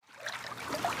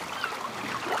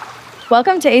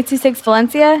Welcome to 826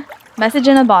 Valencia, message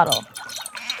in a bottle.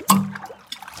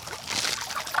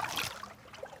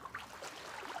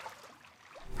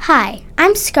 Hi,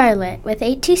 I'm Scarlett with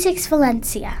 826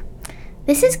 Valencia.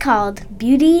 This is called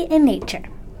Beauty in Nature.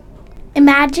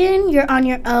 Imagine you're on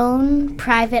your own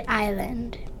private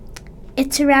island.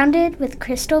 It's surrounded with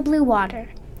crystal blue water.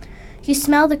 You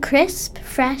smell the crisp,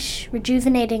 fresh,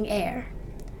 rejuvenating air.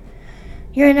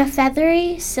 You're in a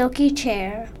feathery, silky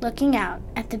chair looking out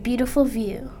at the beautiful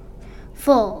view,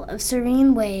 full of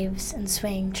serene waves and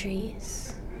swaying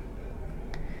trees.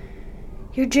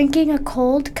 You're drinking a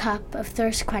cold cup of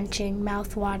thirst-quenching,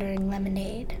 mouth-watering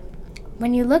lemonade.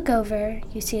 When you look over,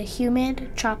 you see a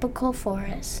humid, tropical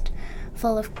forest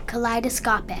full of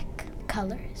kaleidoscopic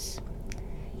colors.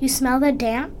 You smell the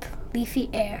damp, leafy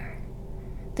air.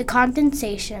 The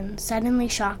condensation suddenly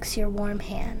shocks your warm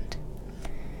hand.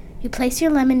 You place your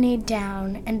lemonade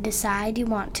down and decide you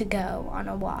want to go on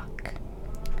a walk.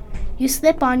 You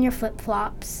slip on your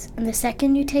flip-flops, and the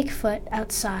second you take foot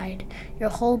outside, your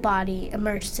whole body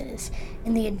immerses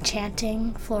in the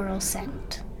enchanting floral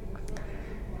scent.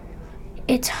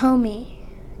 It's homey,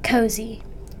 cozy,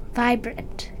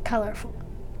 vibrant, colorful.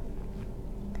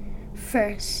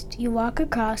 First, you walk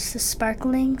across the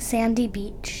sparkling, sandy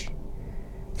beach.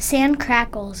 The sand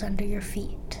crackles under your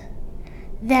feet.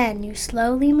 Then you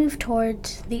slowly move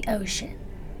towards the ocean.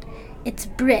 It's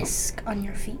brisk on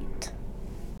your feet.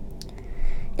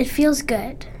 It feels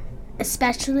good,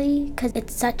 especially because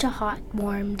it's such a hot,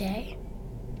 warm day.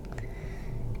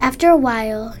 After a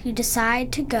while, you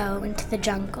decide to go into the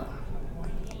jungle.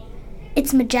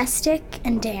 It's majestic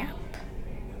and damp,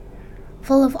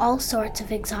 full of all sorts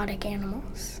of exotic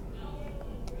animals.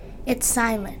 It's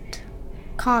silent,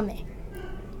 calming.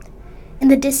 In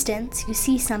the distance, you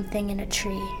see something in a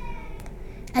tree.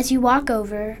 As you walk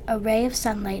over, a ray of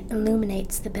sunlight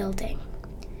illuminates the building.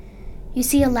 You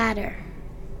see a ladder.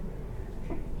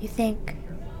 You think,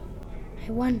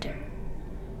 I wonder,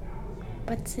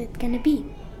 what's it gonna be?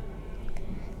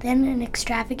 Then an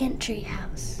extravagant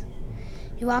treehouse.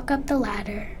 You walk up the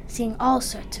ladder, seeing all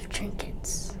sorts of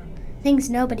trinkets, things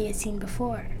nobody has seen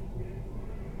before.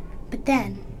 But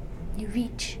then you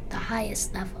reach the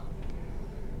highest level.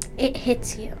 It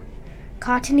hits you,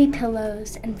 cottony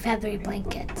pillows and feathery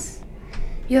blankets.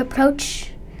 You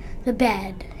approach the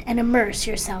bed and immerse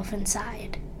yourself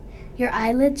inside. Your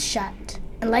eyelids shut,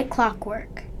 and like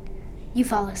clockwork, you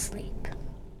fall asleep.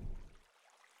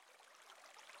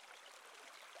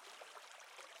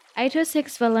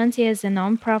 826 Valencia is a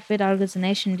non-profit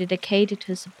organization dedicated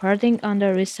to supporting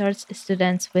under-researched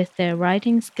students with their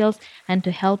writing skills and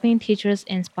to helping teachers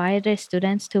inspire their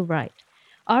students to write.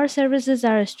 Our services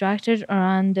are structured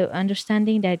around the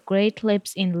understanding that great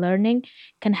leaps in learning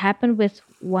can happen with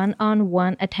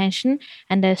one-on-one attention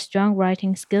and that strong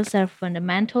writing skills are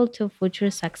fundamental to future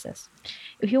success.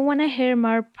 If you want to hear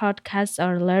more podcasts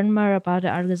or learn more about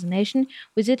the organization,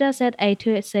 visit us at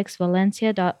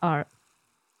 826valencia.org.